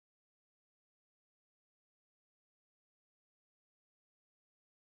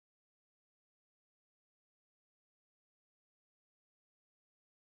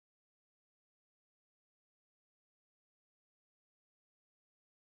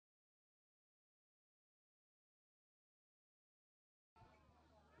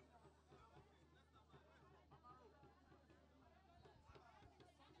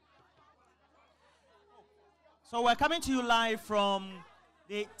So we're coming to you live from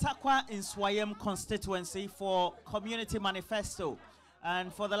the Tarkwa Nsuaem Constituency for Community Manifesto.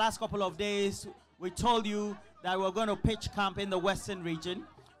 And for the last couple of days, we told you that we're going to pitch camp in the Western region.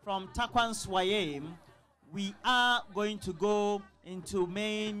 From Tarkwa Nsuaem, we are going to go into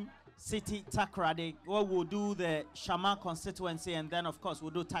main city Takoradi, where we'll do the Shama constituency, and then of course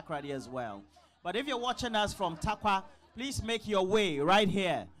we'll do Takoradi as well. But if you're watching us from Tarkwa, please make your way right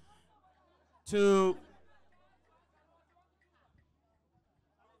here to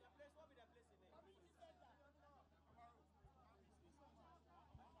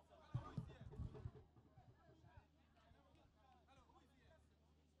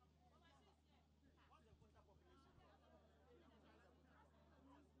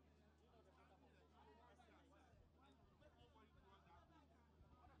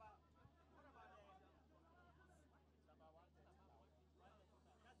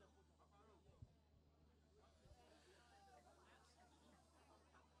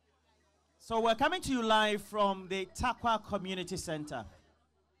So we're coming to you live from the Tarkwa Community Center.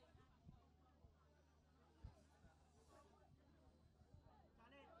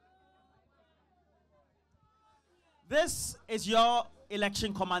 This is your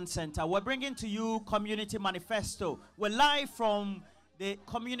election command center. We're bringing to you Community Manifesto. We're live from the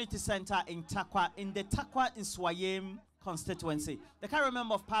Community Center in Tarkwa, in the Tarkwa Nsuaem Constituency. The current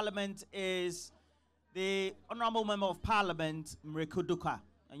Member of Parliament is the Honorable Member of Parliament, Mrekuduka.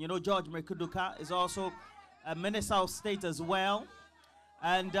 And you know, George Mrekuduka is also a Minister of State as well.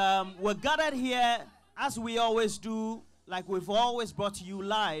 And we're gathered here, as we always do, like we've always brought to you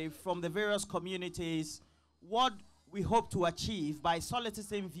live from the various communities, what we hope to achieve by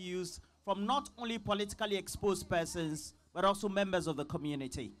soliciting views from not only politically exposed persons, but also members of the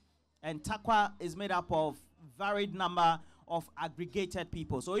community. And Tarkwa is made up of varied number of aggregated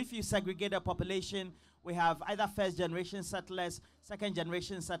people. So if you segregate the population, we have either first-generation settlers,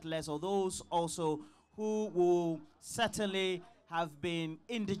 second-generation settlers, or those also who will certainly have been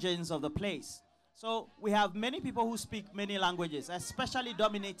indigents of the place. So we have many people who speak many languages, especially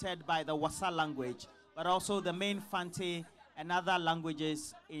dominated by the Wasa language, but also the main Fante and other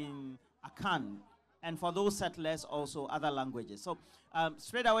languages in Akan. And for those settlers, also other languages. So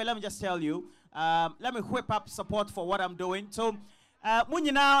straight away, let me just tell you, let me whip up support for what I'm doing. So,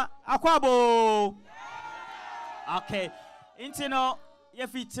 Munyina Akwabo. Okay. Intino,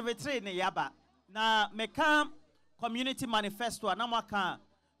 yefi TV3 ne yaba. Na meka Community Manifesto anamaka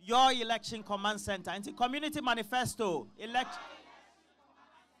your election command center. Into Community Manifesto,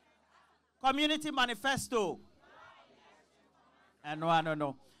 Community Manifesto.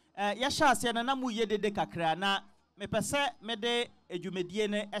 No. Yasha se na namu yedede kakra na me pese me de edwumedie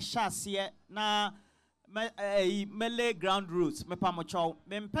ne ehya na mele ground roots me pamocho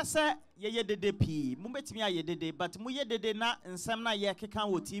me pese ye dede pi mu betimi aye dede but mu ye dede na nsem na ye keka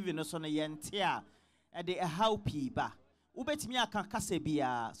wo TV no so no ye nte a e de how pi ba u betimi aka kase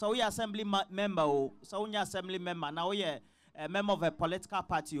bia so we assembly member o so we assembly member na we a member of a political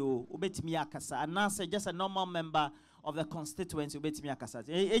party o u betimi akasa and say just a normal member of the constituency u betimi akasa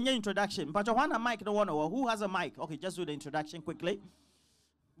any introduction but one mic no one who has a mic. Okay, just do the introduction quickly.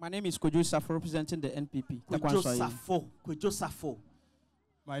 My name is Kojo Safo, representing the NPP. Kojo Safo.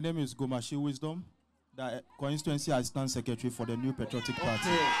 My name is Gomashi Wisdom, the constituency assistant secretary for the New Patriotic Party.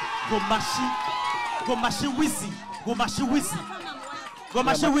 Gomashi Wizi.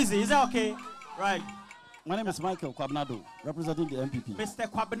 Is that okay? Right. My name is Michael Kwabnado, representing the MPP. Mr.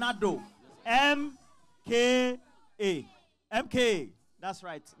 Kwabnado. MKA. That's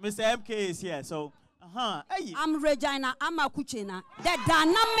right. Mr. MK is here. So. Hey. I'm Regina Amakuchena, the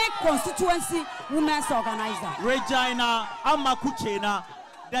Dynamic Constituency Women's Organizer. Regina Amakuchena,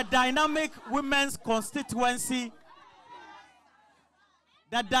 the Dynamic Women's Constituency.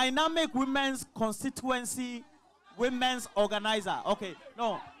 The Dynamic Women's Constituency Women's Organizer. Okay,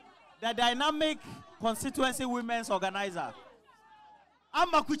 no. The Dynamic Constituency Women's Organizer.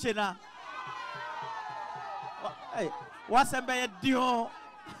 Amakuchena. Hey, what's a deal?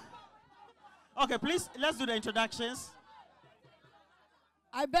 Okay, please, let's do the introductions.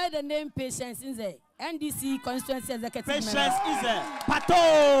 I bear the name Patience Inze, NDC Constituency Executive Patience Member. Inze.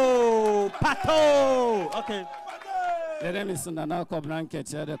 Pato. Okay. The name is Nana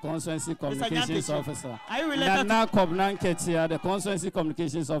Kobnanketia, the Constituency Communications Officer. Are you related Nana Kobnanketia, the Constituency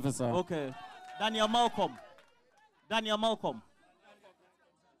Communications Officer. Okay. Daniel Malcolm.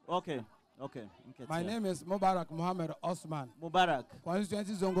 Okay. My name is Mubarak Muhammad Osman. Mubarak.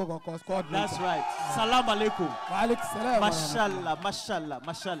 Constituency Zongo coordinator. That's right. Salam alaikum. Wa alaikum salam.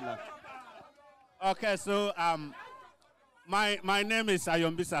 Mashallah. Okay, so my name is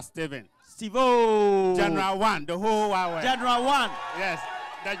Ayombisa Steven. Steve. Oh. General 1, the whole Huawei. General 1. Yes,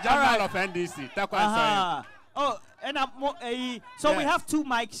 the general of NDC. Tarkwa Nsuaem. Oh, and so we have 2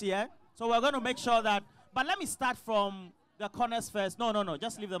 mics here. So we're going to make sure that. But let me start from the corners first. No.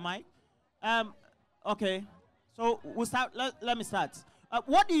 Just leave the mic. Okay. So we'll start. Let me start.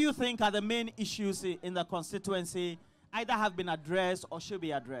 What do you think are the main issues in the constituency either have been addressed or should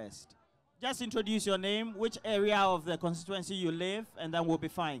be addressed? Just introduce your name, which area of the constituency you live, and then we'll be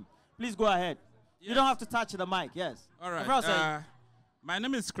fine. Please go ahead. Yes. You don't have to touch the mic. Yes. All right. My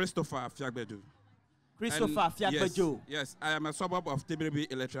name is Christopher Fiagbedu. Christopher Fiagbedu. Yes, I am a suburb of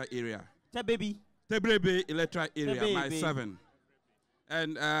Tebrebe electoral area. Tebrebe electoral area, my 7.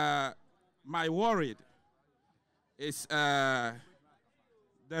 And my worry is the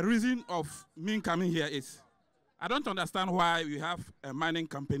reason of me coming here is I don't understand why we have a mining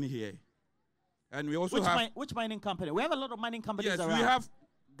company here. And we also which mining company? We have a lot of mining companies around. We have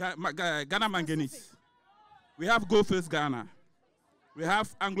Ghana Manganese. We have Goldfields Ghana. We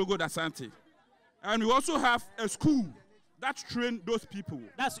have Anglo Gold Asante. And we also have a school that train those people.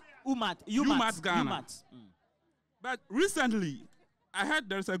 That's UMAT Ghana. But recently, I heard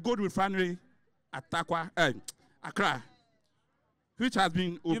there's a gold refinery at Accra, which has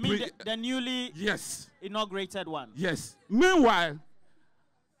been... You mean the newly inaugurated one? Yes. Meanwhile,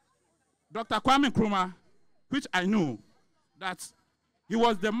 Dr. Kwame Nkrumah, which I know, that he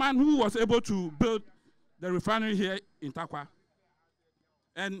was the man who was able to build the refinery here in Tarkwa.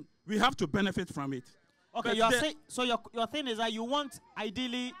 And we have to benefit from it. Okay, so your thing is that you want,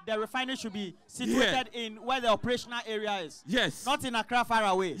 ideally, the refinery should be situated in where the operational area is. Yes. Not in Accra, far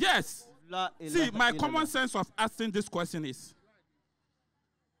away. Yes. See, my common sense of asking this question is,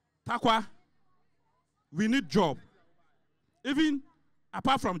 Tarkwa, we need job. Even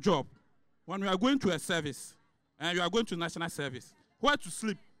apart from job, when we are going to a service, and you are going to national service, where to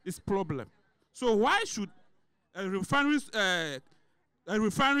sleep is problem. So why should a refinery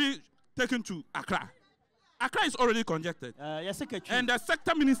taken to Accra? Accra is already congested. And the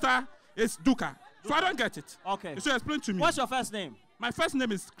sector minister is Duka. So I don't get it. Okay. So explain to me. What's your first name? My first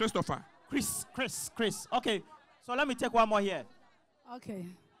name is Christopher. Chris. Okay. So let me take one more here. Okay.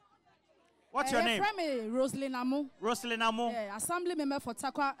 What's your name? My name is Roslyn Amu. Assembly member for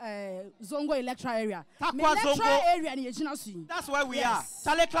Tarkwa Zongo electoral area. Tarkwa Zongo area. That's where we are.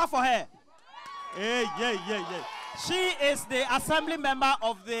 Charlie, clap for her. Yeah. She is the assembly member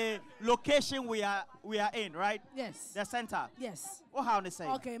of the location we are in, right? Yes. The center. Yes. What how they say?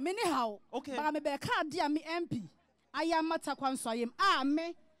 Okay. Anyhow. Okay. But I'm a card dear me MP. I am Tarkwa Nsuaem.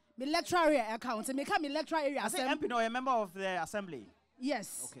 Me electoral area account. Me come electoral area. I say MP no, a member of the assembly.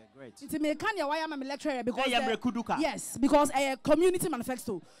 Yes. Okay, great. It's me can why am a electoral area because yes, because a community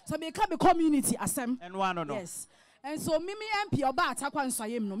manifesto. So me can be community assembly. And one or no. Yes. And so me MP about Tarkwa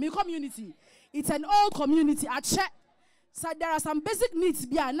Nsuaem no. Me community. It's an old community. I check. So there are some basic needs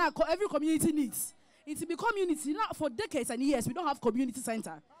behind now. Every community needs. It's be community. Now for decades and years we don't have community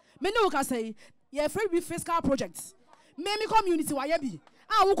center. Many can say, yeah, free with fiscal projects. Many community why be.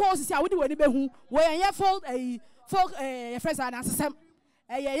 We call this I would do any who where you fold a folk friends and assessment.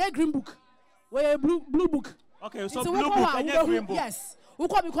 A green book. Where blue book. Okay, so blue book and green book. Yes. We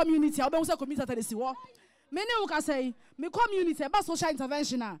call me community. I will say community at the many who can say me community about social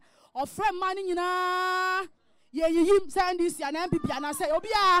intervention or friend money na. Yeah, you send this and MPP and I say,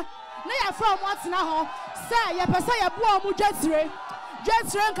 Obia, na from what's now, say, ya pesa ya buamu jetre,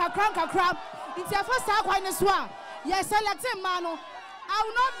 kakra. It's your first time when it's one. Yes, selecting mano. I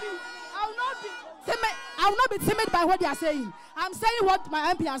will not be timid by what they are saying. I'm saying what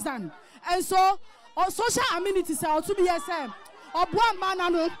my MP has done. And so, on social amenities are to be SM. Or one man,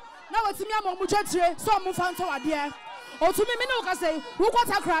 now it's me, I'm jetre, so move on to a dear. Or to me, no can say, who got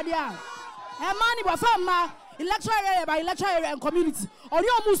a cradia? And money was from my electoral area by electoral area and community. Or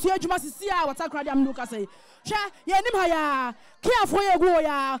you almost here, you must see what I cried. I'm looking say, Yanimaya, care for your go,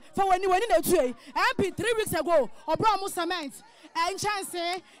 ya, for when you went in the tree. MP 3 weeks ago, or Brown Cement, and chance,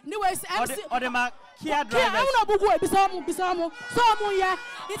 newest MC. Or the mark, Kia driver. I don't know, Bisamo, so yeah,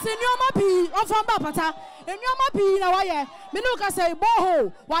 it's a new mappy of Bapata, a new mappy in a wire. Menuka say,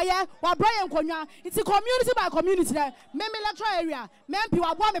 Boho, why, Brian Konya, it's a community by community, Mem electoral area, Mempi,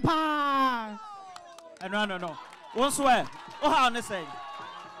 Wabamipa. No. What's where? Oh, how on the say?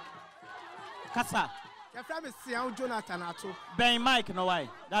 Kasa. Your friend is Sian Jonathan Ato. Ben Mike, no way.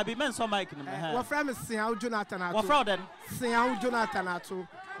 That be men so Mike. Your friend is Sian Jonathan Ato. What fraud then? Sian Jonathan Ato.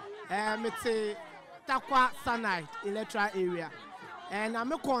 It's Tarkwa Sanai electoral area. And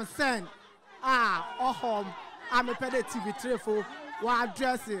I'm concerned. I'm a pede TV3 for what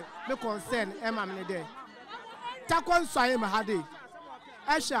addressing me concern. Tarkwa Nsuaem Hadi.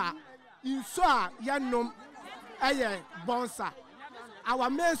 Esha. in so yanom bonsa. Our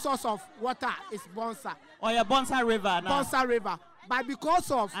main source of water is bonsa. Or your Bonsa River now. Bonsa River. But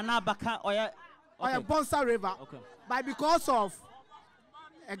because of Anabaka or your Bonsa River. Okay. But because of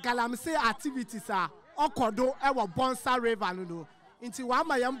galamsey activities okodo ewa Bonsa River no. Inti wa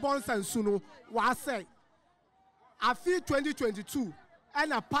ma yam Bonsa nsuno wa say afi 2022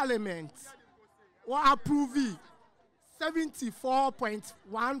 and a parliament wa approve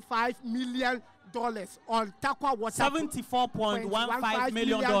 $74.15 million on Tarkwa water. $74.15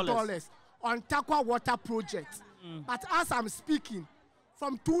 million on Tarkwa water project. But as I'm speaking,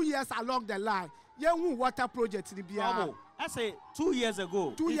 from 2 years along the line, young water project in the I say 2 years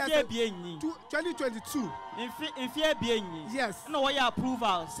ago. 2 years ago. 2022. Yes. No, what your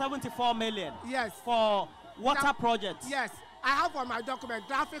approval? 74 million. Yes. For water projects. Yes. I have on my document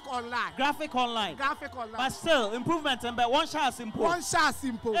graphic online. Graphic online. Graphic online. But still, improvement and one shot simple. One shot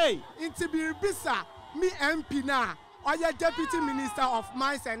simple. Hey. Intibiri Bisa, me MP na, or your Deputy Minister of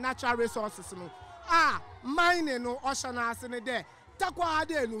Mines and Natural Resources. No. Mining no ocean there. Tarkwa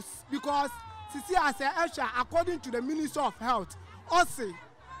ade no because Sisi as according to the Minister of Health,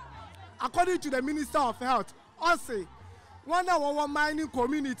 according to the Minister of Health, one of our mining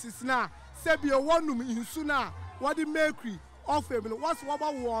communities now, Sebio one in Suna, what the mercury. Of family, what's what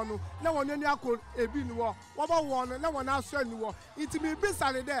one, no one any called a bin war, what one, no one else any war. It may be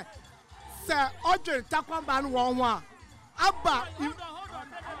Sunday there. Sir, Audrey Tarkwa ban 1 Abba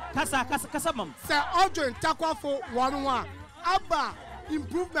Kasa mum. Sir, Audrey Tarkwa for 1 Abba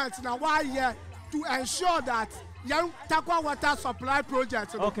improvements now why here to ensure that young Tarkwa water supply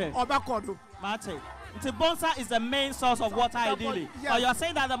project. Okay. Obakodo. Mate. Bonsa is the main source of water ideally. Yes. But you're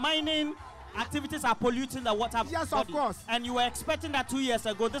saying that the mining activities are polluting the water. Yes, body. of course. And you were expecting that 2 years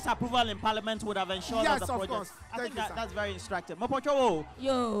ago, this approval in Parliament would have ensured yes, that the project. Course. I think that's very instructive. Mopocho.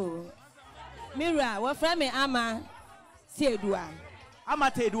 Yo, Mira, what friend me Ama Sedua. Ama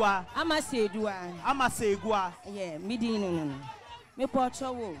Tedua. Ama Sedua. Ama Segua. Yeah, midin. Me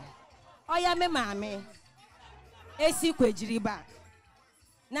pocho wo. Oya me mame. Esi kwejiriba.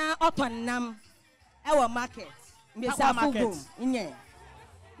 Na otonam ewo market. Me sa fugo. Nye.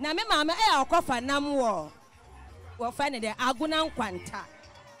 Na me mama akofa nam wo find the aguna nkwanta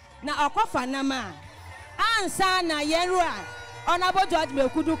na akofa nam ansa na yeru honorable George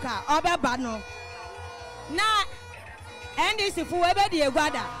Mekuduka obeba no na NDC fu we be de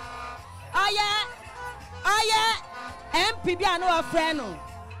egwada oye MP bia no ofre no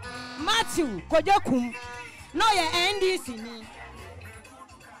Matthew Kojokum no ye NDC ni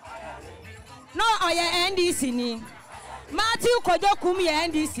no oye NDC ni Matthew Kojokum ye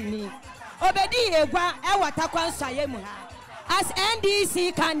NDC ni obedi egwa ewa Tarkwa Nsuaem ha as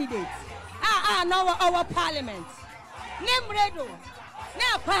NDC candidate no our parliament nemredo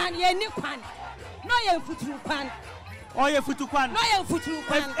na kwan ye ni kwan no ye futuru kwan Oye futu kwan no ye futuru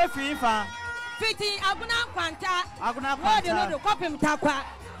kwan efi fa fiti aguna kwanta no kopim Tarkwa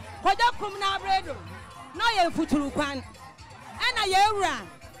Kojokum na bredo no ye futuru kwan ena ye wura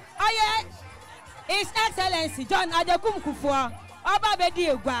oye His Excellency John Adekum Kufuor Oba bedi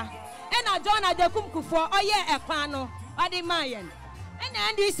egwa ena John Adekum Kufuor oye ekwan no odi mayen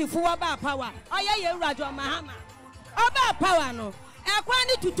ena NDC fuwa ba power oye ye Urajo Mahama Oba power no ekwan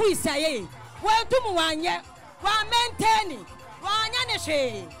ni tutu isaye we tum wanye wa maintain wanya ne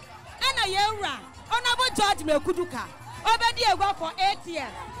hwe ena ye Ura Honorable George Mekuduka obedi egwa for 8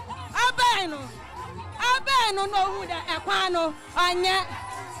 years abai no no hu da ekwan no anye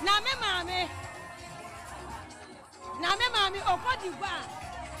na me mame na me mami okodigwa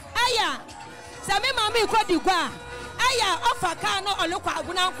aya se me mami okodigwa aya ofaka no olukwa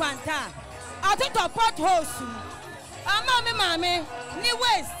aguna nkwanta atoto potholes ama me mami ni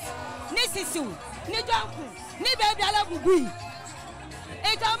west ni sisiu ni jonku ni baby ala gugui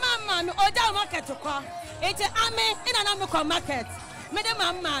ejo mami oja market ko eti ame ina na me ko market me de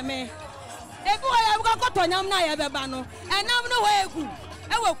mami ebu ya bu ko tonyam na ya beba no enam no ho egu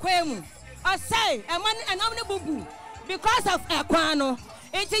ewo kwemu osai enam ne bubu because of ekwano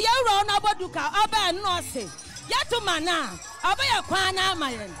enti yewro na boduka oba no se yatumana oba yakwana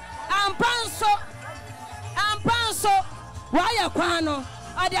amayen ampanso wa yakwano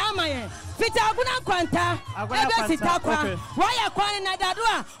ade amayen fita aguna kwanta ebe sitakwa wa yakwana na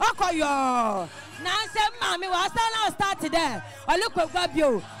dadua okoyo na se mami wa start there olukogwa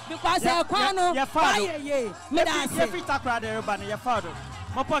bio because ekwano wa ye me da se fita kra de ba ne ye fado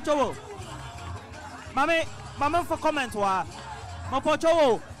mopocho wo Mama for comment wa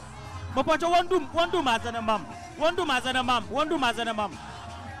Mopocho wondu mazana mam.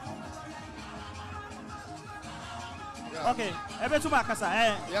 Okay. Ebetuma kasa.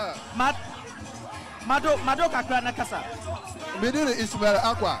 Yeah. Mado kakra na kasa. Mediri Ismail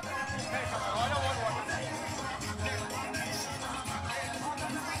Akwa.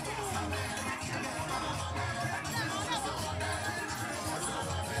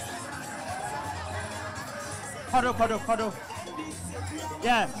 Kodo.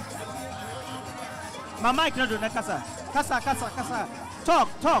 Yeah. My mic no do na kasa. Kasa. Talk.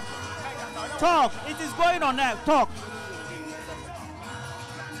 It is going on there. Talk.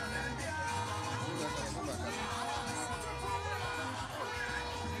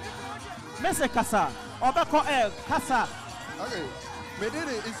 Mese kasa. Obeko kasa. Okay.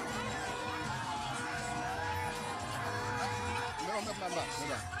 Mediri is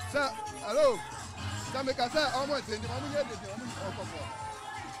Sir, hello. Sir, kasa almost in the moment here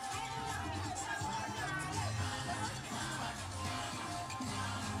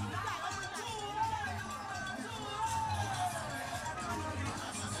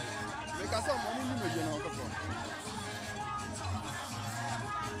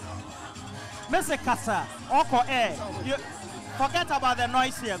Mr. Kasa, Oko Air. You forget about the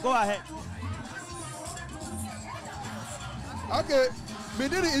noise here. Go ahead. Okay.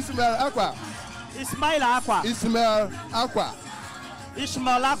 Mediri Ismail Akwa. Ismail Akwa.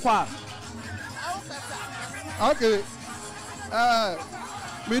 Okay.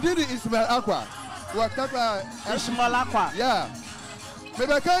 Mediri Ismail Akwa. Wakata Ismail Akwa. Yeah.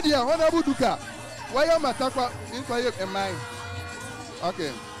 Mebakadia Honorable Duka. Why am I Takwa in for a mine?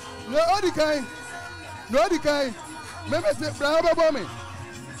 Okay. No the kind. Maybe say Brahma Bommy.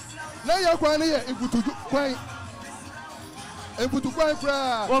 Now you're quite here in Putu Quite.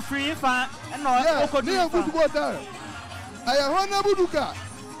 Or free fan and no, near Putu Water. I am Honorable Duka.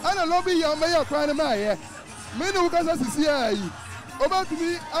 And a lobby your mayor crying my hair. Many who can see about to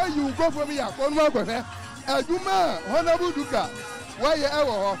me, are you go for me? I can't walk with her. I do my Honorable Duka. Why you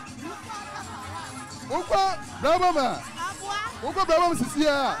ever? Uko Brahma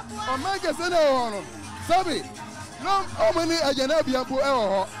Sisia, or Mike Seno, Sabi, no, how many Ajanabi for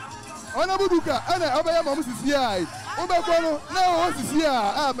Eho? Honorable Duka, and I have a Sisia, Ubakono, no,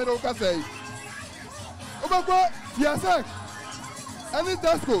 Sisia, Medoka say. Ubako, Yasak, and in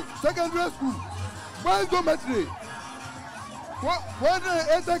Tasco, secondary school, one dormitory,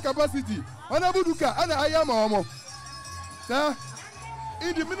 180 capacity, Honorable Duka, and I am Homo. Sir,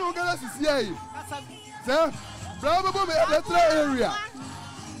 in the middle of Sisia, sir. Bravo, electoral area.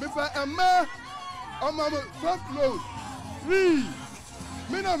 Before a man on my front close. Me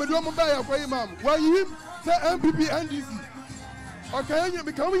no me do buy for imam. Why him say MPP NDC? Okay, you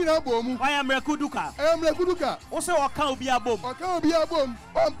becoming a bomb. I am Rekuduka. Also, I can't be a bomb. On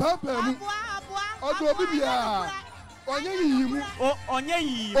papa. Or Bibia. Onye.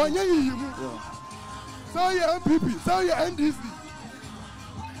 So your MPP, so your NDC.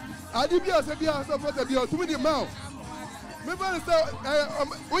 Adibia said, "Bia support the Bia to me the mouth." Me want to say,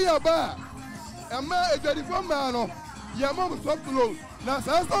 we are bad. A man is ready for man. Your mom stop to loan. Now,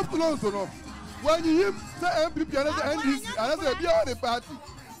 stop to loan. So, when you say MPP and NDC, and I Bia on the party.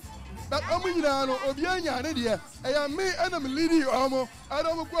 But Ominano, Obiana, Nidia, I am me and I'm leading Omo. I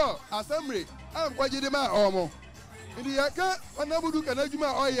don't go assembly. I'm quite the man Omo. In the Yaka, Honorable Duke and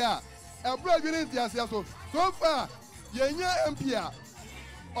Ajuma, oh yeah. I brought you into yourself. So far, you're MPR.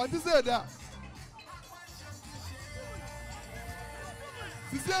 On this that.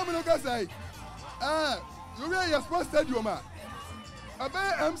 Sisi say, you wear your sports stadium,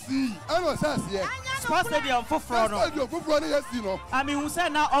 MC, I know here. Sports stadium for front. Yes, you know. I mean, who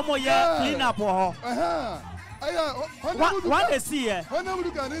said now clean up or what they see here? Honorable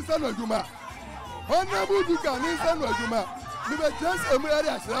Dukan in San Juma. Honorable Dukan in San Juma. We were just a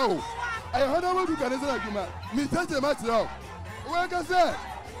mere show. I Honorable Dukan in San Juma. Me touch the match now. Like I said,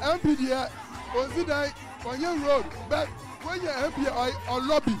 MPD on Sidai on your road, but when you're MP or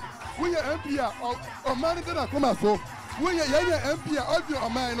lobby, when you're MP or manager that come out, when you're MP or your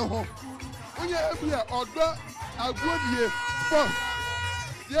man, when you're MP or a good year, boss.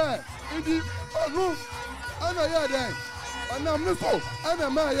 Yeah, indeed, no, I know you're there. And I'm not so, and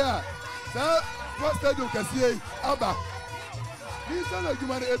I'm here. Sir, what stadium can see Abba? This is not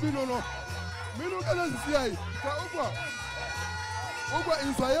human, no. Me no can see Ogo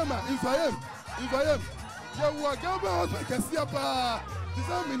Nsuaem. You are government hospital Kesiapa. This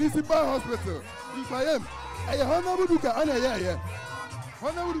is municipal hospital. Nsuaem. I Honorable Duka ana here.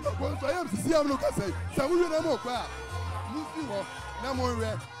 Honorable Duka Nsuaem Nsuaem no ka say. Samu na mo kwa. Musi ho na mo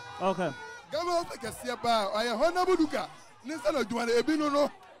re. Okay. Government hospital Kesiapa. I Honorable Duka. Nisa no duane ebi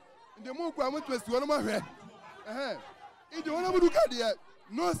no. Nde mo kwa mo twesi wono ma hwe. Nde Honorable Duka there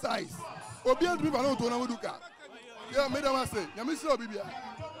no size. Obi and people no to Honorable Duka. Yeah, madam, I say.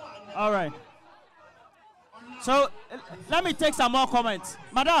 All right. So let me take some more comments.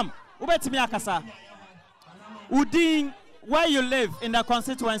 Madam, ubetimi akasa. Udin, where you live in the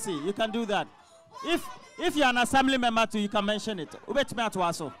constituency, you can do that. If you're an assembly member too, you can mention it. Ubetimi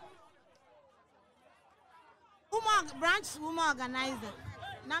atwaso. Branch woman organizer.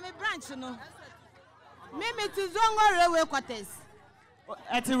 Na me branch no. Me to Zongo railway quarters.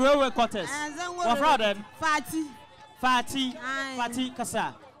 At the railway quarters. What fraud? Fati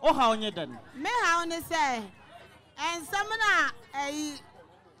kasa. Oh how onye den. Me how only say. And someone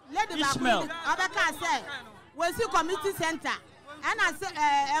lady Ishmael. Abaka say. We see community center. And I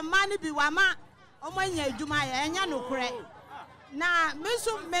say money be wama omonya adwuma ya enya no kure. Na me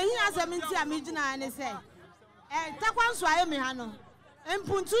so me hia seminti amigina ane say. Tarkwa Nsuaem ha no.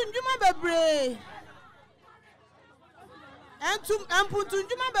 Empuntu ndwuma bebre. Empuntu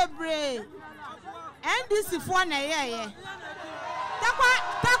ndwuma bebre. NDC for na ye. Tarkwa.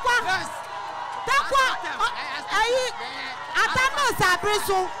 Atano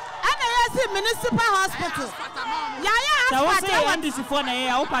sabriso. Ana yesi municipal hospital. So what say NDC for na ye? I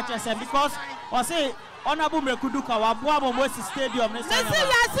hope I say because I say Honorable Mekuduka wa boa Momosi Stadium. This is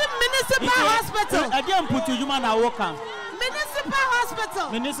municipal hospital. Again, put you man a worker.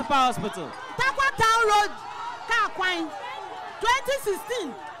 Municipal hospital. Tarkwa Town Road, Kakwan,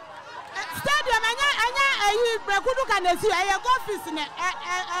 2016. Stadium, anya Mekuduka nesi. Aya go office ne.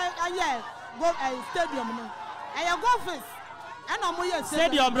 Go stadium no. Aya go office. Ena mo ye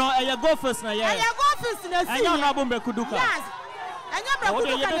stadium no. Aya go office na ye. Aya go office nesi. Anya Honorable Mekuduka. Yes. Anya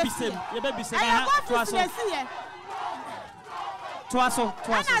Mekuduka nesi. You be same. Aya go office nesi ye. Twaso.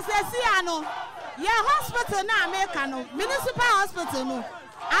 Ana sesi ano. Ye hospital na America no. Municipal hospital no.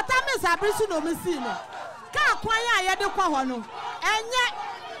 Atame sabrisu no mesi no. Ka kwan ya ye de kwa ho no. Enye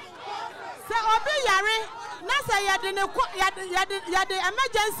se obi yare na se ye de ne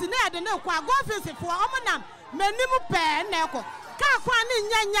emergency na ye de ne kwa go office for omonam menim pe na ekọ. Ka kwan ni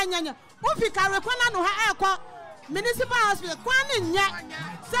nya. Ufika rekwana no ha ekọ. Municipal hospital kwan ni nya.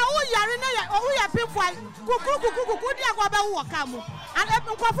 Se wo yare na ye wo ya pimfo kuku di akwa be wo ka mu. And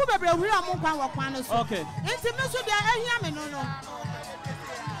nkwafu bebre huri am nkwan wo kwan no so. Okay. Inti me so de ahia me no.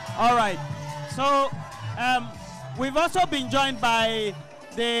 All right. So we've also been joined by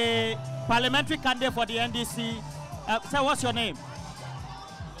the parliamentary candidate for the NDC. Sir, what's your name?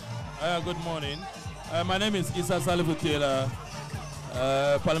 Good morning. My name is Issa Salifu Taylor,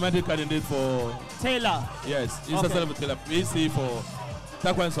 parliamentary candidate for... Taylor? Yes, Issa Salifu Taylor, PC for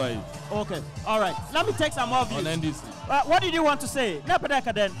Tarkwa Nsuaem. Okay, all right. Let me take some more views. On NDC. What did you want to say?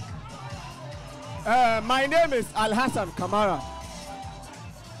 My name is Al-Hassan Kamara.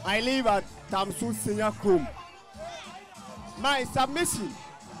 I live at Tamsu Senior Chrome. My submission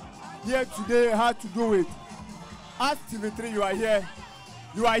here today had to do with, as TV3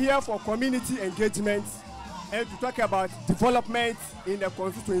 you are here for community engagement and to talk about development in the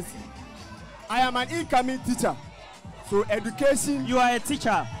constituency. I am an incoming teacher, so education. You are a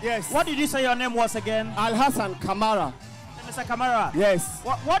teacher? Yes. What did you say your name was again? Al-Hassan Kamara. Mr. Kamara? Yes.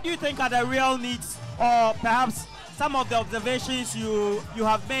 What do you think are the real needs, or perhaps some of the observations you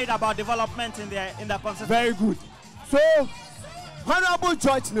have made about development in the constituency? Very good. So, Honorable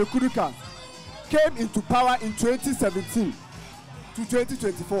George Mekuduka came into power in 2017 to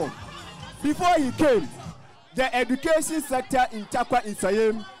 2024. Before he came, the education sector in Tarkwa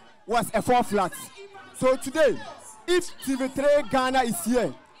Nsuaem was a 4 flat. So today, if TV3 Ghana is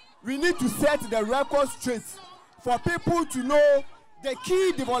here, we need to set the record straight for people to know the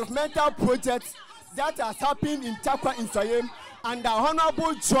key developmental projects that has happened in Tarkwa Nsuaem under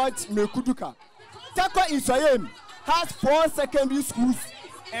Honorable George Mekuduka. Tarkwa Nsuaem has 4 secondary schools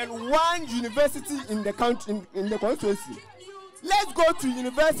and 1 university in the country, in the constituency. Let's go to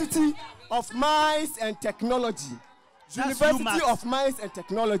University of Mines and Technology. University of Mines and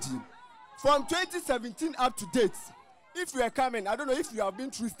Technology. From 2017 up to date, if you are coming, I don't know if you have been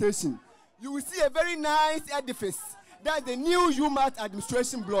through station, you will see a very nice edifice. That's the new UMAT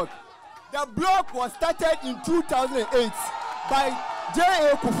administration block. The block was started in 2008 by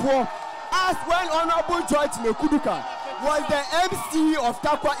J.A. Kufuor, as when Honorable George Mekuduka was the MC of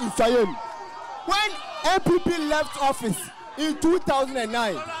Tarkwa Nsuaem. When MPP left office in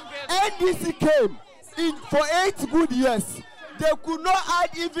 2009, NDC came in for 8 good years. They could not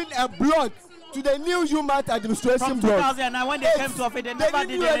add even a block to the new UMAT administration block. From 2009, when they came to office, they never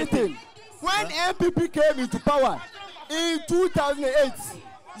did anything. When MPP came into power in 2008,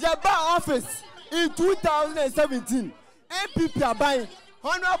 Yaba office in 2017, MPP are buying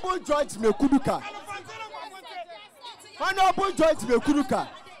Honorable George Mekuduka. Honorable George Mekuduka,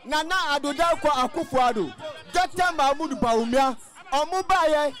 Nana Adodakwa Akufo-Addo, Dr. Mahmoud Baumia,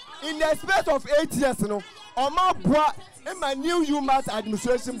 Omubaye, in the space of 8 years, no, Omabwa, in my new UMAT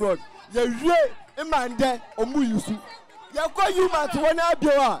administration board, the Ray, in my day, Omuyusu. You call UMAT when I be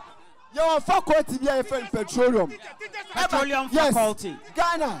your faculty, your petroleum. Petroleum faculty.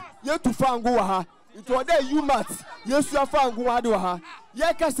 Ghana, you to find go it was there UMAT, yes, you have found go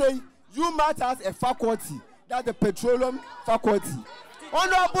you can say UMAT has a faculty, that's the petroleum faculty.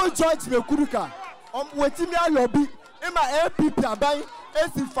 Honorable George Mekuruka, waiting me a lobby in my LPP abai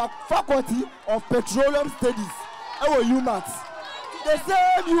is the faculty of petroleum studies. Our UMAT, the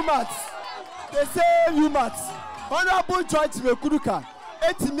same UMAT. Honorable George Mekuruka,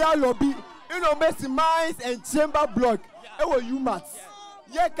 etimia lobby, you know, Messi mines and chamber block. Our UMAT,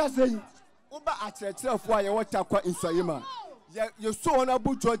 yeah, can say Uba at yourself why you want Tarkwa Nsuaem. You saw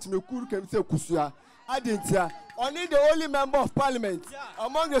Honorable George Mekuruka say Kusia. I didn't hear. Only the only member of parliament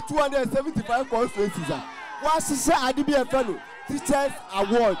among the 275 constituencies. Was Adibi fellow Teachers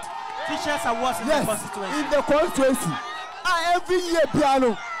Award. Teachers Awards in the constituency. In the constituency. Every year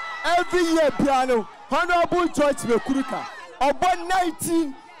piano. Honorable George Mekuruka. About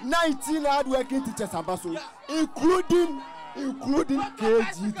 19 hard-working teachers ambasso, including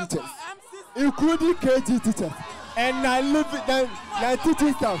KG teachers. And I live with them,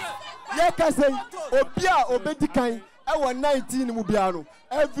 92 staff. Yeka say obia obedikan e won 19 mubiano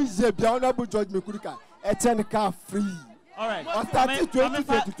every year bia Honorable George Mekuruka e ten car free. All right. On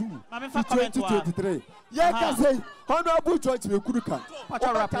 2022 to 2023. Yeka say Honorable George Mekuruka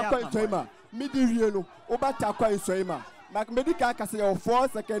Tarkwa Nsuaem midiriye no oba Tarkwa Nsuaem medical ka say 4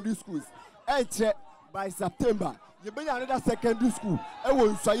 secondary schools e by September you be another secondary school e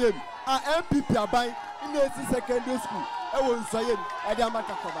wo Nsuaem MPP abai in the secondary school. Well,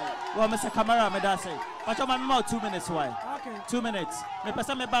 Mr. Kamara, may I say? But I'm about 2 minutes. Why? Okay. 2 minutes. Me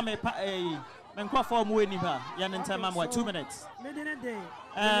person me ba me for mu eni ha. Yan ntama mo 2 minutes. Me dey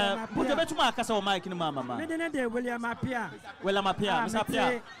put the betu ma kasa o mic ni mama. Me dey William Apia. Mr.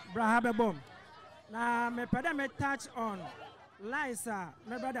 Apia. Brahabebom. Na me pada me touch on Liza,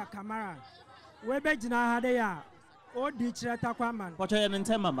 my brother Kamara. We be jina ha dey ya. O di chire Tarkwa man. But yan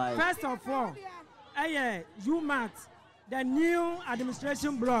ntama mai. First of all, UMAT, the new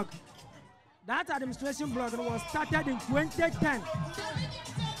administration block. That administration block was started in 2010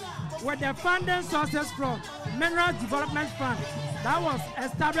 with the funding sources from Mineral Development Fund that was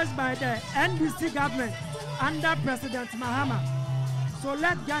established by the NDC government under President Mahama. So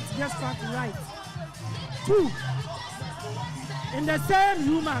let's get this fact right. 2. In the same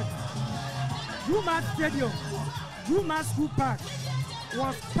UMAT Stadium, UMAT School Park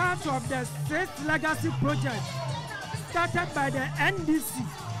was part of the State Legacy Project started by the NDC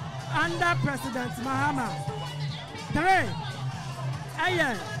under President Mahama. 3.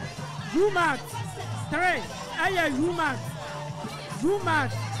 UMAT.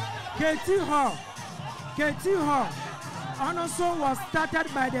 UMAT KT Hall also was started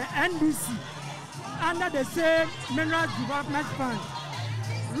by the NDC under the same Mineral Development Fund.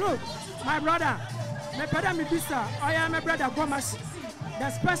 Look, my brother, I am my brother Gomashi, the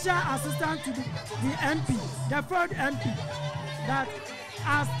special assistant to the MP, the third MP, that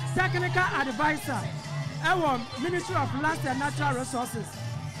as technical advisor, our Ministry of Land and Natural Resources,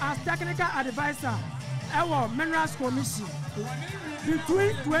 as technical advisor, our Minerals Commission,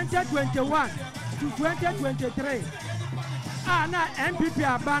 between 2021 to 2023. Now MPP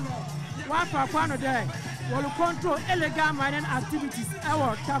are banned. One for one day will control illegal mining activities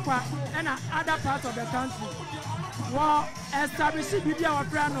our Tarkwa and other parts of the country. Well, establishing BBA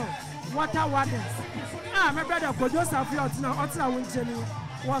Oprano, water wardens. My brother Kojo Otina Wincheni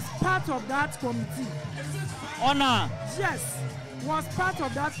was part of that committee. Honor. Yes, was part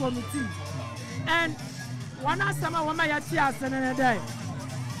of that committee. And one summer woman yatia senene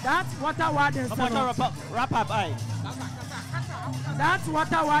that water wardens. Wrap up, aye. That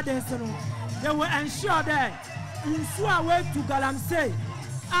water wardens, they will ensure that in way to Galamsey,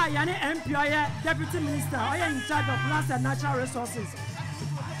 yani MP, Deputy Minister, in charge of Lands and Natural Resources.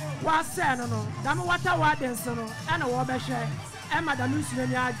 Was said, no, Dam water wardens, and a wabeshe, and Madame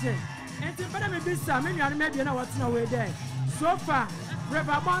Luciani. And if I may be some, maybe what's no way there. So far,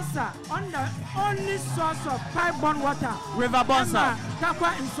 River Bonsa on the only source of pipe-borne water. River Bonsa.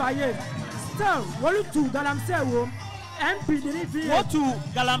 Tarkwa Nsuaem. Still, what to Galamsey MP didn't what to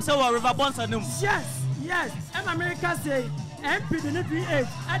Galamsey or River Bonsa? Yes. And America say MP didn't be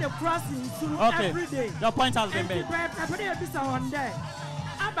at the crossing every day. Your point has been made.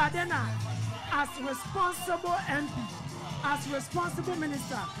 Abadena, as responsible MP, as responsible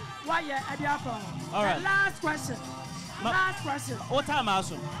minister, why you at the upper? All right. The last question. Last question. What time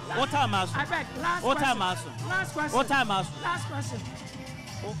also? What time also? I beg, last what question. Time also? Last question. What time also? Last question.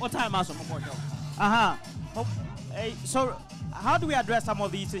 What time also? So, how do we address some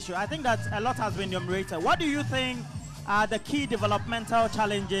of these issues? I think that a lot has been enumerated. What do you think are the key developmental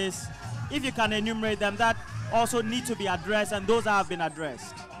challenges, if you can enumerate them, that also need to be addressed and those that have been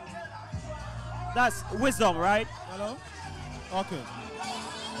addressed? That's wisdom, right? Hello? Okay.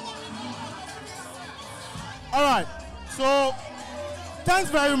 All right. So, thanks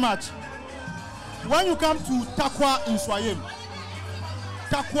very much. When you come to Tarkwa Nsuaem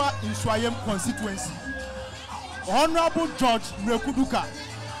Constituency, Honorable George Mrekuduka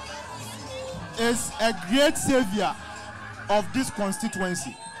is a great savior of this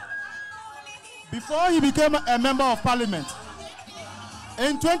constituency. Before he became a member of parliament,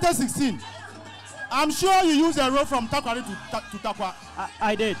 in 2016, I'm sure you used a road from Tarkwa to Tarkwa.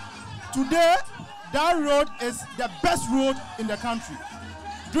 I did. Today, that road is the best road in the country.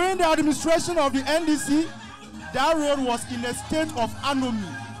 During the administration of the NDC, that road was in a state of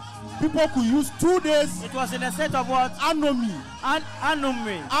anomy. People could use 2 days. It was in a state of what? Anomy.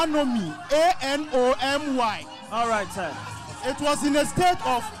 Anomy. Anomy. A-N-O-M-Y. All right, sir. It was in a state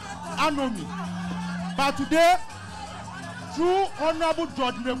of anomy. But today, through Honorable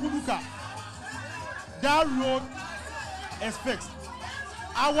George Mrekuduka, that road is fixed.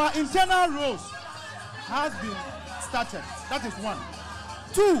 Our internal roads has been started. That is one.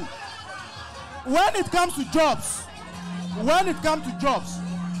 2, when it comes to jobs,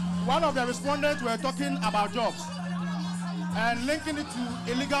 one of the respondents were talking about jobs and linking it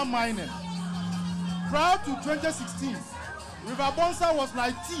to illegal mining. Prior to 2016, River Bonsa was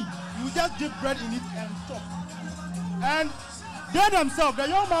like tea. You just dip bread in it and chop. And they themselves, the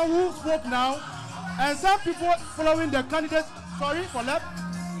young man who spoke now, and some people following the candidate,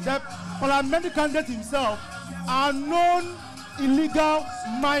 the parliamentary candidate himself, are known illegal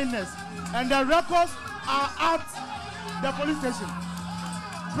miners, and the records are at the police station.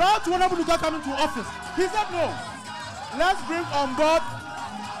 Prior to Honorable Luka coming to office, he said no, let's bring on board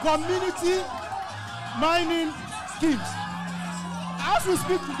community mining schemes. As we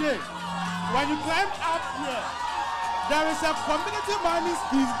speak today, when you climb up here, there is a community mining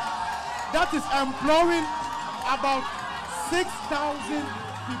scheme that is employing about 6,000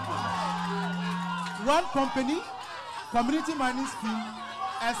 people. One company, community mining scheme,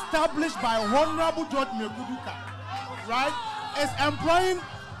 established by Honorable George Mrekuduka, right, is employing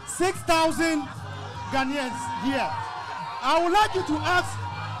 6,000 Ghanaians here. I would like you to ask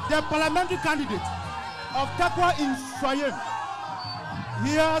the parliamentary candidate of Tarkwa Nsuaem.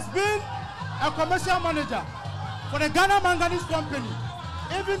 He has been a commercial manager for the Ghana Manganese Company.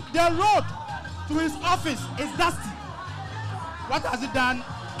 Even the road to his office is dusty. What has he done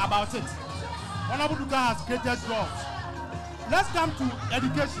about it? Honorable Duka has created jobs. Let's come to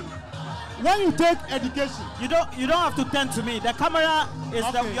education. When you take education, you don't have to turn to me. The camera is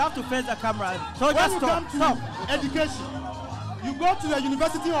you have to face the camera. So when just you stop. come to education, you go to the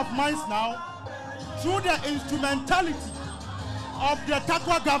University of Mines now through the instrumentality of the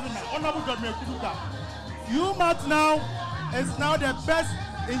Tarkwa governor, Honorable George Mrekuduka. UMAT now is now the best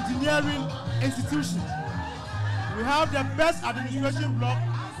engineering institution. We have the best administration block.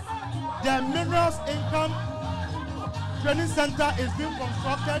 The minerals income training center is being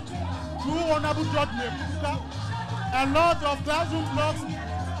constructed through Honorable George Mrekuduka. A lot of classroom blocks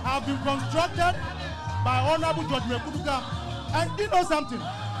have been constructed by Honorable George Mrekuduka. And you know something?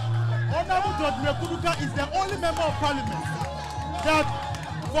 Honorable George Mrekuduka is the only member of parliament that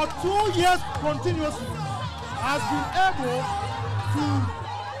for 2 years continuously has been able to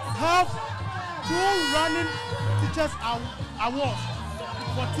have 2 running teachers awards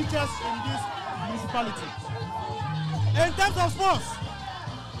for teachers in this municipality. In terms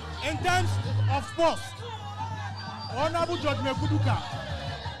of sports, Honorable George Mrekuduka,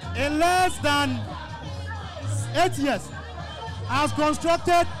 in less than 8 years, has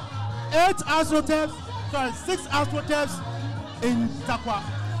constructed 6 astroturfs in Tarkwa.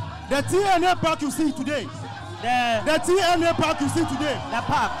 The TNA park you see today, the TNA park you see today, the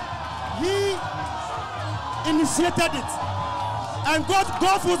park, he initiated it and got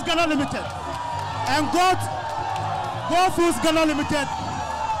Go Foods Ghana Limited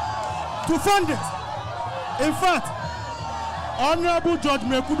to fund it. In fact, Honorable George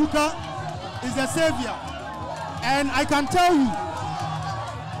Mrekuduka is a savior, and I can tell you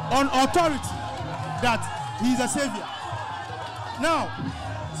on authority that he is a savior. Now,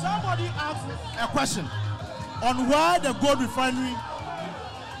 somebody asked a question on why the gold refinery,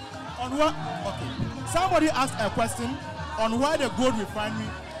 somebody asked a question on why the gold refinery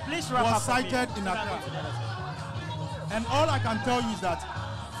was sited in Accra. And all I can tell you is that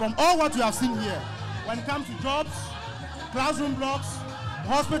from all what you have seen here, when it comes to jobs, classroom blocks,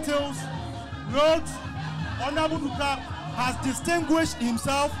 hospitals, roads, Honorable Duka has distinguished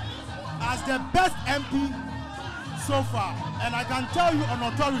himself as the best MP so far. And I can tell you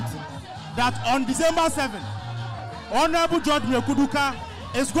on authority that on December 7th, Honorable George Mekuduka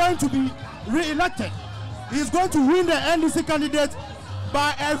is going to be re-elected. He is going to win the NDC candidate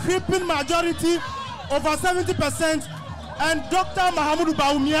by a whipping majority over 70%, and Dr. Mahamudu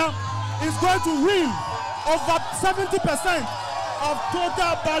Bawumia is going to win over 70% of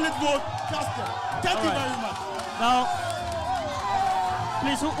total ballot vote casted. Thank you very much. Now,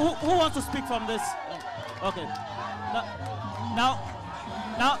 please, who wants to speak from this? Okay. Now,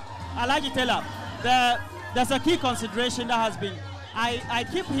 Alaji Taylor, there's a key consideration that has been. I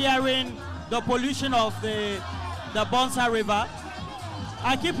keep hearing the pollution of the Bonsa River.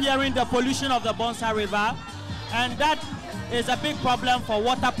 I keep hearing the pollution of the Bonsa River, and that is a big problem for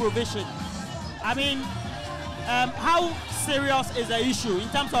water provision. I mean, how serious is the issue in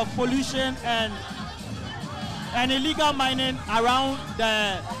terms of pollution and illegal mining around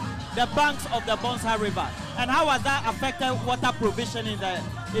the banks of the Bonsa River? And how has that affected water provision in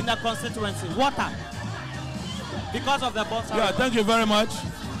the constituency? Water, because of the Bonsa River. Thank you very much.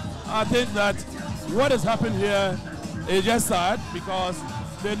 I think that what has happened here is just sad, because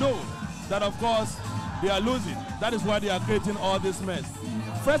they know that, of course, they are losing. That is why they are creating all this mess.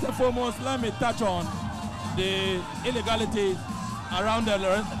 First and foremost, let me touch on the illegality around the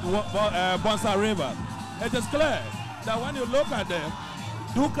Bonsa River. It is clear that when you look at them,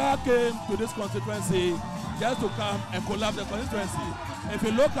 Duka came to this constituency just to come and collapse the constituency. If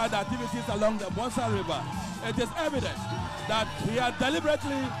you look at the activities along the Bonsa River, it is evident that he had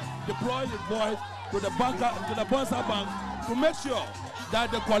deliberately deployed his boys to the Bonsa Bank to make sure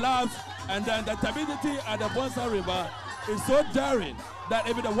that the collapse and then the stability at the Bonsa River is so jarring that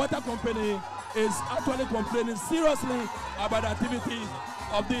even the water company is actually complaining seriously about the activities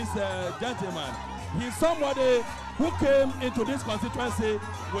of this gentleman. He's somebody who came into this constituency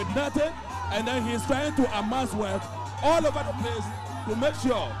with nothing, and then he's trying to amass wealth all over the place to make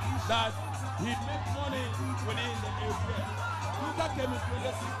sure that he makes money within the area. Duka came in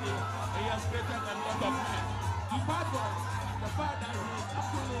 2016 and he has created a lot of money. Apart from the fact that he is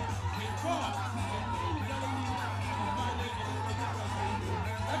actually involved in illegality mining in the constituency.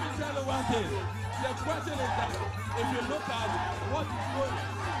 Let me tell you one thing. The question is that if you look at what is going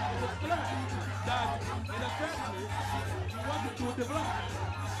on, it is clear that in the first place, you want to develop.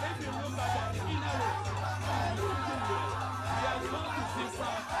 If you look at the inner road, we have gone to Simba,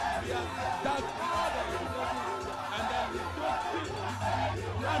 we have done all the resources, and then we don't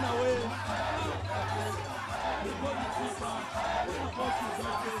run away. We go to Simba, we go to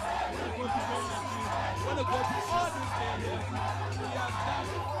Zambia, we go to Ghana, we want to go to all these areas. We have done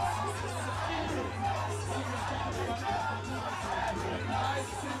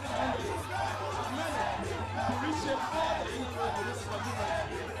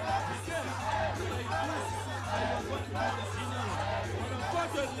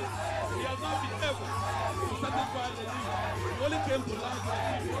unfortunately, he has not been able to satisfy the need. He only came to life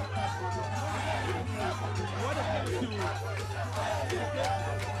like this. What it comes to, let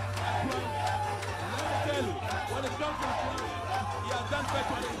me tell you, when it comes to he has done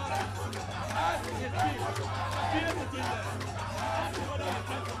virtually nothing. As his team appears between them, as the other has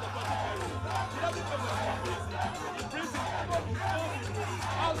come from the constituency, he doesn't come from the constituency. He brings his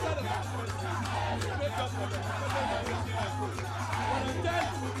outside of the constituency. He makes up for the constituency. When I tell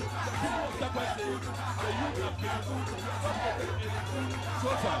you, the people of Takwase, the youth have been so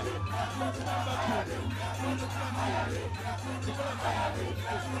far. Let's come back to them.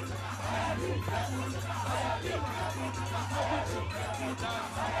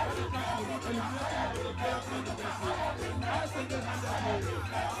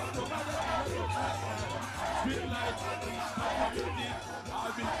 Street lights, communities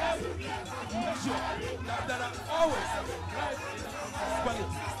have been able to make sure that there are always right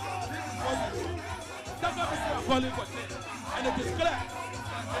quality. This is what we do. Takwa people are calling for change, and it is clear that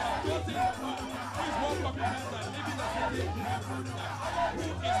there are two things who is more competent than living the city, who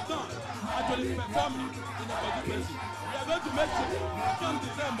is not actually performing in the constituency. We are going to make sure come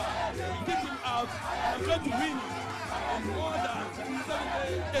December, we kick him out and going to win in more than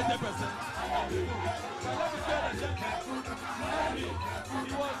 70-80%. But let me tell the gentleman, he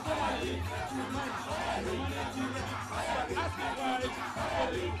was normally managing, but asking why he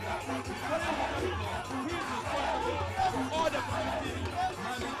is responsible for all the community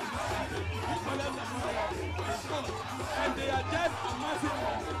money. He collects the money, and they are just amassing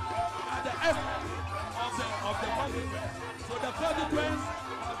at the end of the country.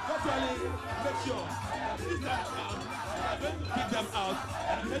 going to kick them out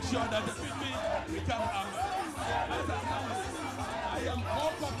and make sure that the people become out. I am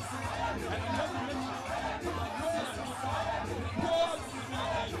more confident and I'm going to make sure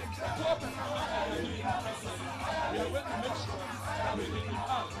we are going to make sure that we get them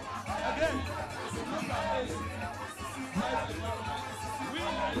out. Again, if you look at this, we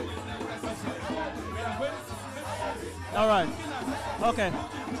are going to all right. Okay.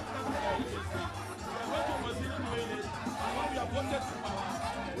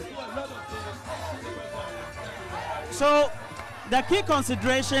 So the key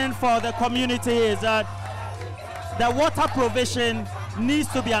consideration for the community is that the water provision needs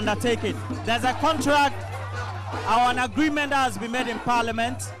to be undertaken. There's a contract or an agreement that has been made in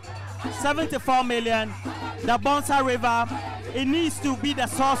Parliament, 74 million. The Bonsa River, it needs to be the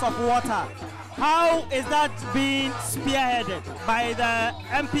source of water. How is that being spearheaded by the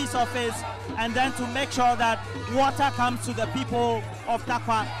MP's office, and then to make sure that water comes to the people of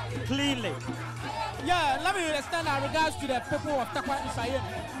Tarkwa cleanly? Yeah, let me extend our regards to the people of Tarkwa Nsuaem.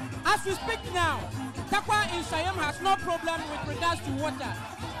 As we speak now, Tarkwa Nsuaem has no problem with regards to water.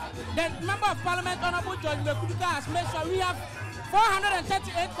 The Member of Parliament, Honorable George Mekuduka, has made sure we have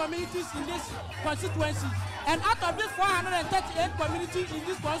 438 communities in this constituency. And out of these 438 communities in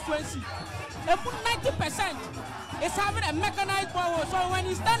this constituency, 90% is having a mechanized borehole. So when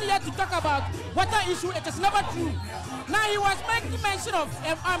he stand here to talk about water issue, it is never true. Now he was making mention of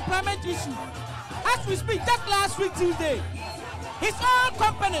employment issue. As we speak, just last week Tuesday, his own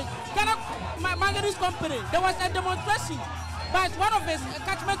company, Manganese company, there was a demonstration by one of his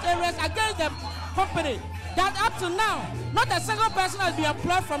catchment areas against the company that up to now, not a single person has been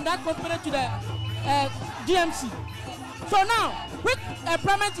employed from that company to the DMC. So now, which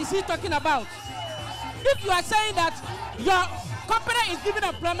employment is he talking about? If you are saying that your company is giving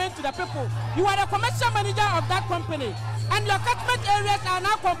employment to the people, you are the commercial manager of that company, and your catchment areas are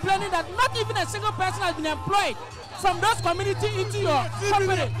now complaining that not even a single person has been employed from those communities into your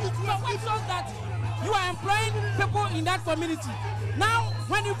company. So what shows that you are employing people in that community? Now,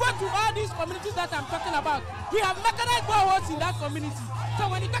 when you go to all these communities that I'm talking about, we have mechanized boreholes in that community. So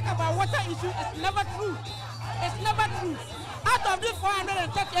when you talk about water issue, it's never true. It's never true. Out of these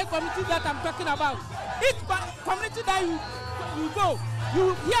 438 communities that I'm talking about, each community that you go,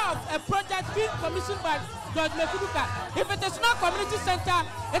 you hear of a project being commissioned by George Mekuduka. If it is not community center,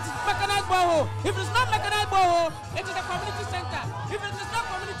 it is mechanized borehole. If it is not mechanized borehole, it is a community center. If it is not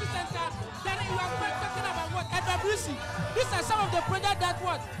community center, then you are talking about what? AWC. These are some of the projects that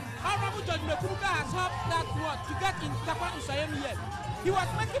what Honorable George Mekuduka has helped that what to get in Tarkwa Nsuaem here. He was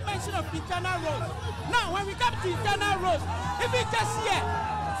making mention of internal roads. Now, when we come to internal roads, if we just here,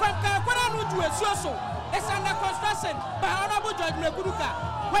 from Tarkwa to Esioso, it's under construction by Honorable George Mekuduka.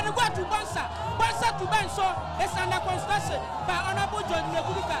 When you go to Bonsa to Benso, it's under construction by Honorable George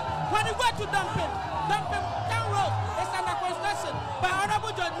Mekuduka. When you go to Dumping Town Road, it's under construction by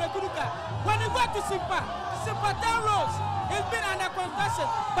Honorable George Mekuduka. When you go to Simpa Town Roads, it's been under construction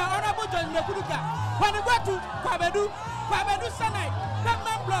by Honorable George Mekuduka. When you go to Kwabedu Sanai,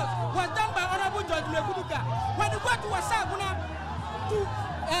 Pavement Block was done by Honorable George Mekuduka. When you go to Wasaguna, to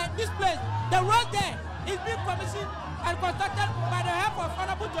this place, the road there is being commissioned and constructed by the help of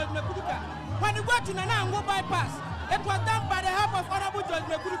Honorable George Mekuduka. When you go to Nanango bypass, it was done by the help of Honorable George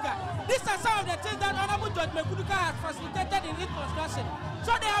Mekuduka. These are some of the things that Honorable George Mekuduka has facilitated in its construction.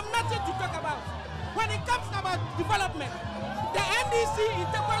 So they have nothing to talk about. When it comes about development, the NDC in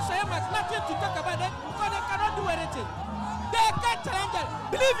Tarkwa Nsuaem has nothing to talk about it because they cannot do anything. They can't challenge it.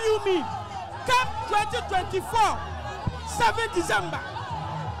 Believe you me, come 2024, 7 December,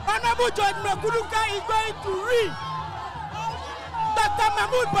 Honorable George Mekuduka is going to win. Dr.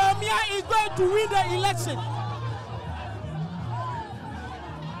 Mahmoud Bawumia is going to win the election.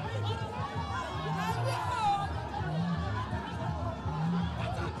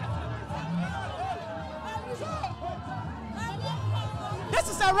 This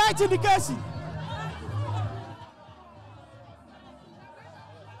is a right indication.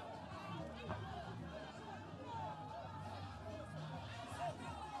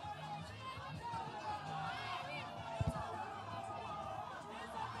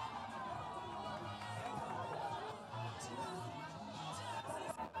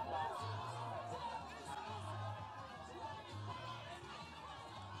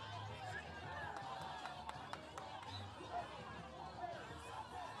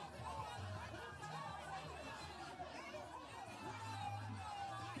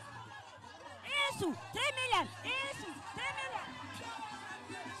 Issue 3 million. Issue 3 million.